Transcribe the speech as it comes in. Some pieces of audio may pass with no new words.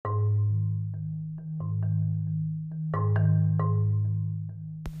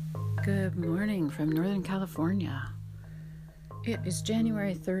Good morning from Northern California. It is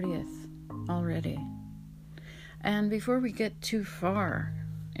January 30th already. And before we get too far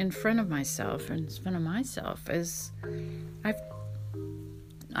in front of myself, is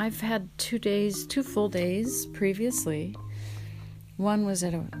I've had 2 full days previously. One was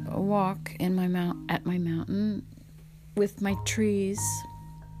at a walk in at my mountain with my trees.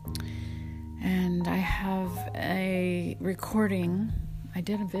 And I have a recording. I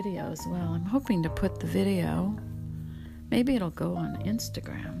did a video as well. I'm hoping to put the video. Maybe it'll go on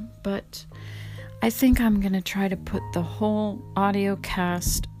Instagram. But I think I'm going to try to put the whole audio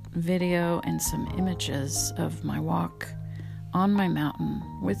cast video and some images of my walk on my mountain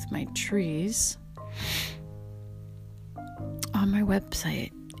with my trees on my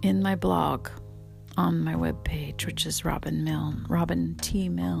website, in my blog, on my webpage, which is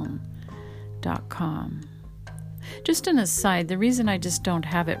robintmilne.com. Just an aside, the reason I just don't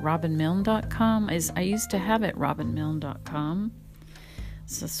have it robinmilne.com is I used to have it robinmilne.com.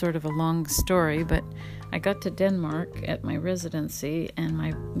 It's a sort of a long story, but I got to Denmark at my residency and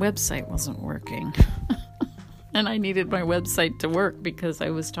my website wasn't working. And I needed my website to work because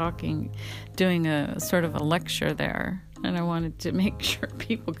I was doing a sort of a lecture there, and I wanted to make sure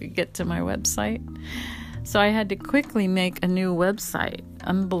people could get to my website. So I had to quickly make a new website,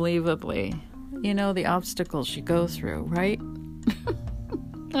 unbelievably. You know, the obstacles you go through, right?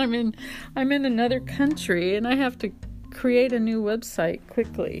 I'm in another country and I have to create a new website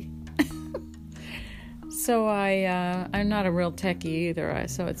quickly. So I'm not a real techie either,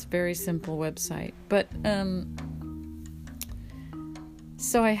 so it's a very simple website. But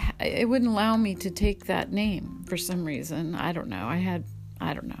so it wouldn't allow me to take that name for some reason. I don't know. I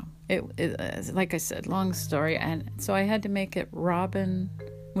don't know. It like I said, long story, and so I had to make it Robin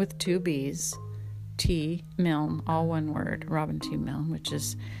with 2 B's. T. Milne, all one word, Robin T. Milne, which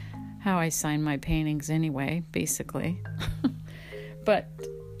is how I sign my paintings anyway, basically. But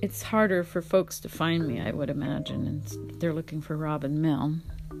it's harder for folks to find me, I would imagine, and they're looking for Robin Milne.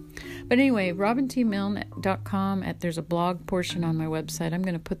 But anyway, robintmilne.com, there's a blog portion on my website. I'm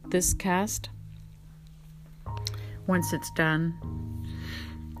going to put this cast once it's done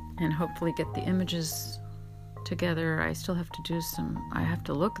and hopefully get the images together. I still have to I have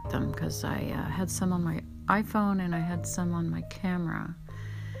to look at them because I had some on my iPhone and I had some on my camera.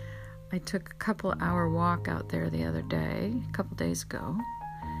 I took a couple-hour walk out there the other day, a couple days ago,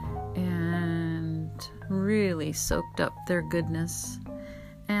 and really soaked up their goodness.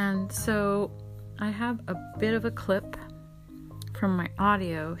 And so I have a bit of a clip from my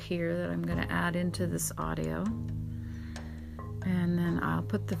audio here that I'm going to add into this audio, and then I'll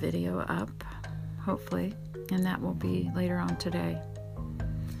put the video up, hopefully. And that will be later on today.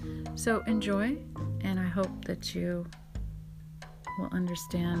 So enjoy, and I hope that you will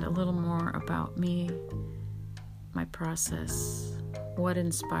understand a little more about me, my process, what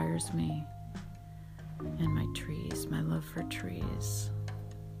inspires me, and my trees, my love for trees.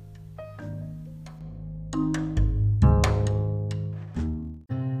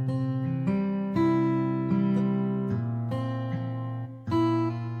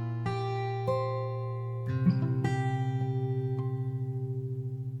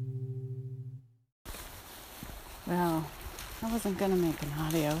 Well, I wasn't going to make an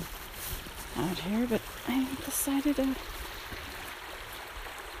audio out here, but I decided to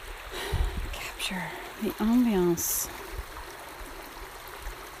capture the ambiance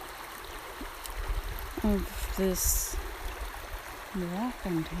of this walk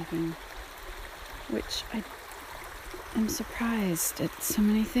I'm taking, which I am surprised at so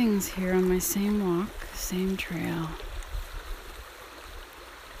many things here on my same walk, same trail.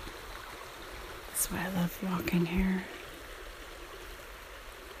 That's why I love walking here.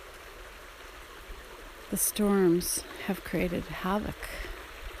 The storms have created havoc,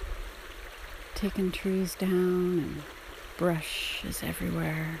 taken trees down, and brush is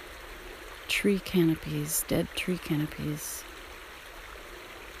everywhere. Tree canopies, dead tree canopies.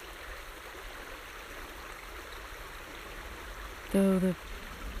 Though the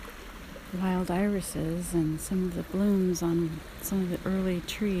wild irises and some of the blooms on some of the early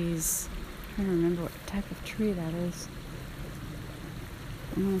trees, I'm trying to remember what type of tree that is.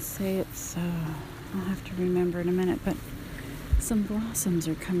 I'm going to say it's, I'll have to remember in a minute, but some blossoms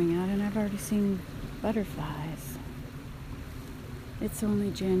are coming out, and I've already seen butterflies. It's only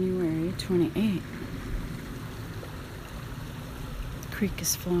January 28th. The creek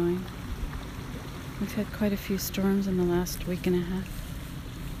is flowing. We've had quite a few storms in the last week and a half.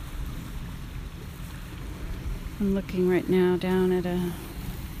 I'm looking right now down at a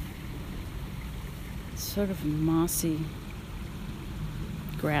sort of mossy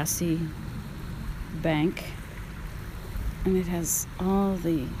grassy bank, and it has all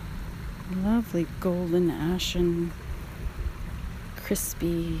the lovely golden ashen,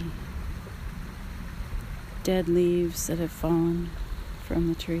 crispy, dead leaves that have fallen from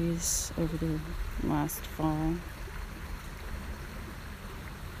the trees over the last fall.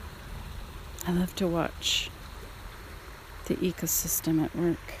 I love to watch the ecosystem at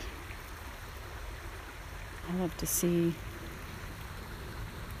work. I love to see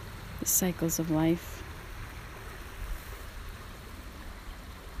the cycles of life.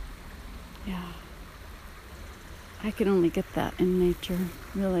 Yeah. I can only get that in nature,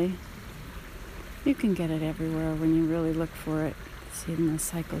 really. You can get it everywhere when you really look for it, seeing the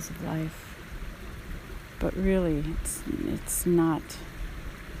cycles of life. But really, it's not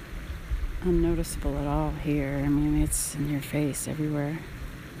unnoticeable at all here. I mean, it's in your face everywhere.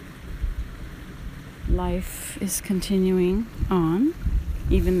 Life is continuing on,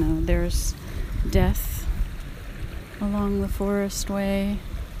 even though there's death along the forest way,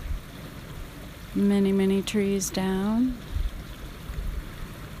 many, many trees down,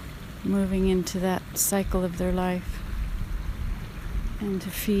 moving into that cycle of their life, and to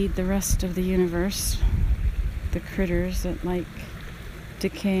feed the rest of the universe, the critters that like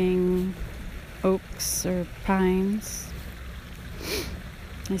decaying oaks or pines.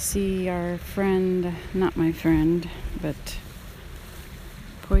 I see our friend, not my friend, but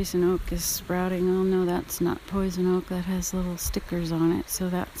poison oak is sprouting. Oh no, that's not poison oak. That has little stickers on it, so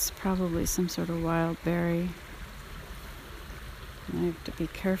that's probably some sort of wild berry. I have to be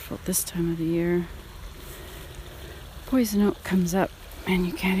careful this time of the year. Poison oak comes up and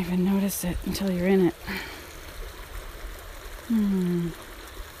you can't even notice it until you're in it.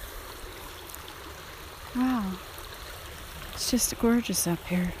 Wow. It's just gorgeous up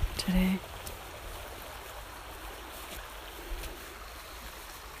here today.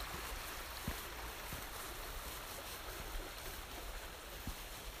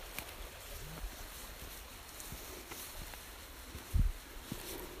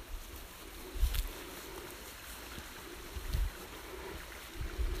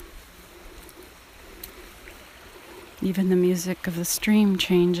 Even the music of the stream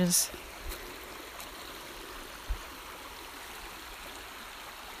changes.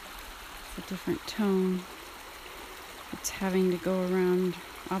 It's a different tone. It's having to go around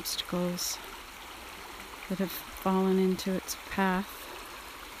obstacles that have fallen into its path.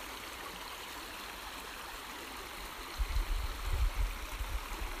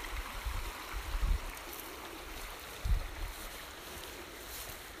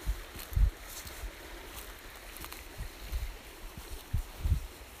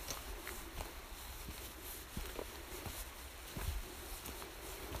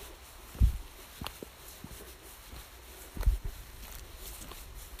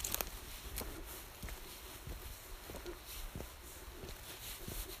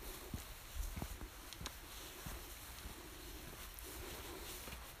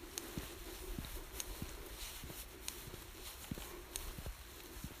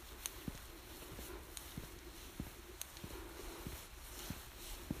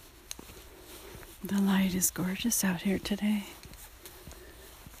 The light is gorgeous out here today.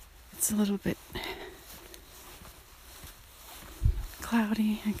 It's a little bit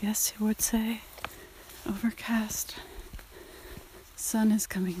cloudy, I guess you would say. Overcast. Sun is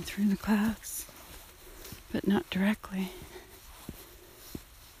coming through the clouds, but not directly.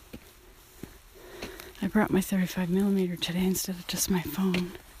 I brought my 35mm today instead of just my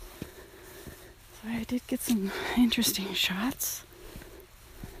phone. So I did get some interesting shots.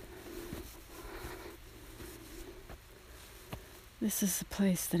 This is a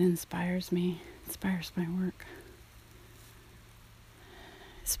place that inspires me, inspires my work,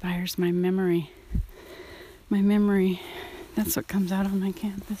 inspires my memory. My memory, that's what comes out on my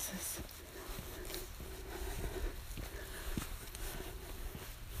canvases.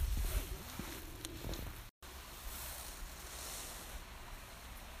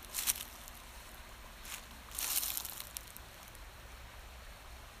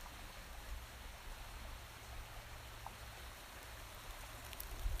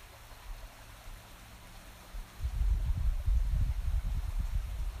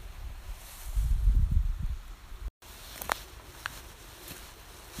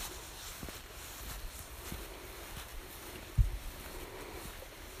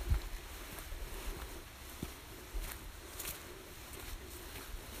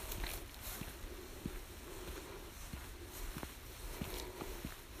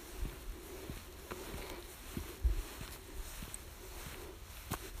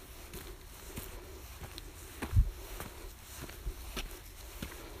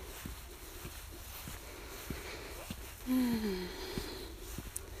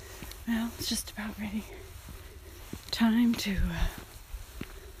 about ready. Time to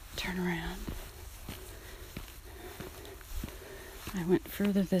turn around. I went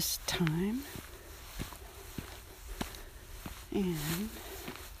further this time. And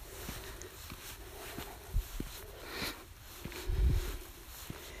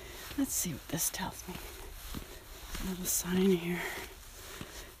let's see what this tells me. A little sign here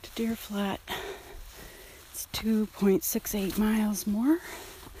to Deer Flat. It's 2.68 miles more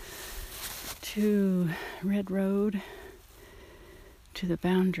to Red Road. To the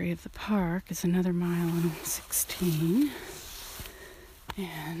boundary of the park is another mile and 16.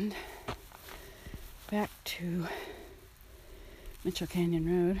 And back to Mitchell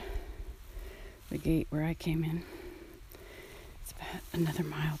Canyon Road, the gate where I came in. It's about another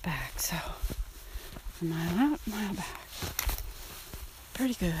mile back, so a mile out, mile back.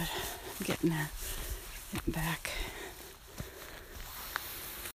 Pretty good. I'm getting there. Getting back.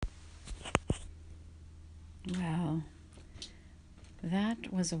 Well,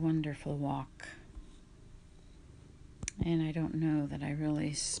 that was a wonderful walk. And I don't know that I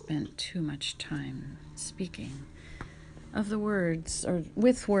really spent too much time speaking of the words, or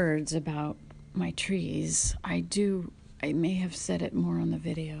with words about my trees. I may have said it more on the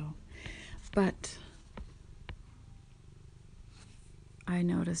video, but I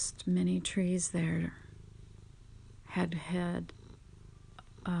noticed many trees there had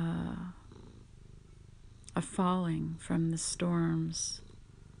a falling from the storms,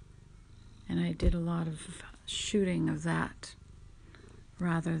 and I did a lot of shooting of that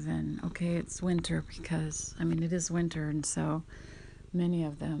rather than, okay, it's winter, because, it is winter, and so many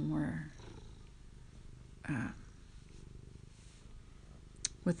of them were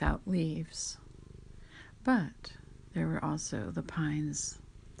without leaves. But there were also the pines,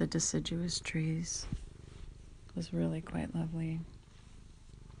 the deciduous trees. It was really quite lovely.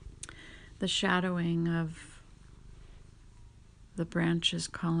 The shadowing of the branches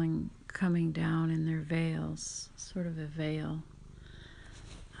coming down in their veils, sort of a veil,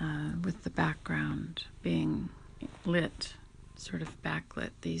 with the background being lit, sort of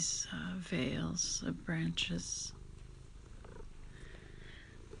backlit, these veils of branches.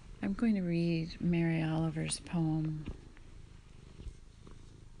 I'm going to read Mary Oliver's poem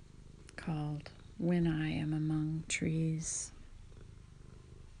called When I Am Among Trees.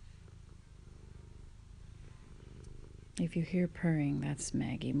 If you hear purring, that's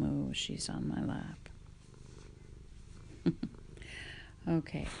Maggie Moo. She's on my lap.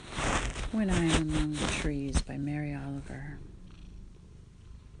 Okay. When I Am Among the Trees by Mary Oliver.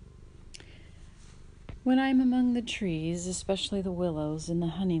 When I am among the trees, especially the willows and the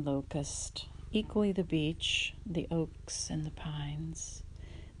honey locust, equally the beech, the oaks, and the pines,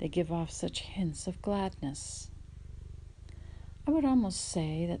 they give off such hints of gladness. I would almost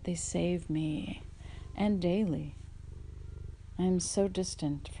say that they save me, and daily. I am so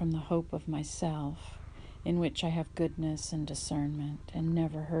distant from the hope of myself, in which I have goodness and discernment, and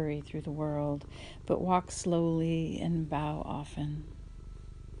never hurry through the world, but walk slowly and bow often.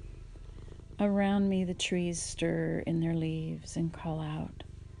 Around me the trees stir in their leaves and call out,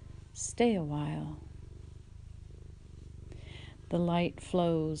 "Stay a while." The light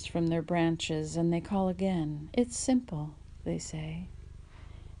flows from their branches, and they call again. "It's simple," they say.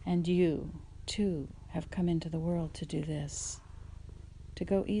 And you, too, have come into the world to do this, to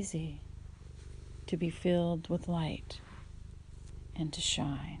go easy, to be filled with light, and to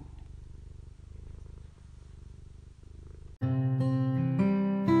shine.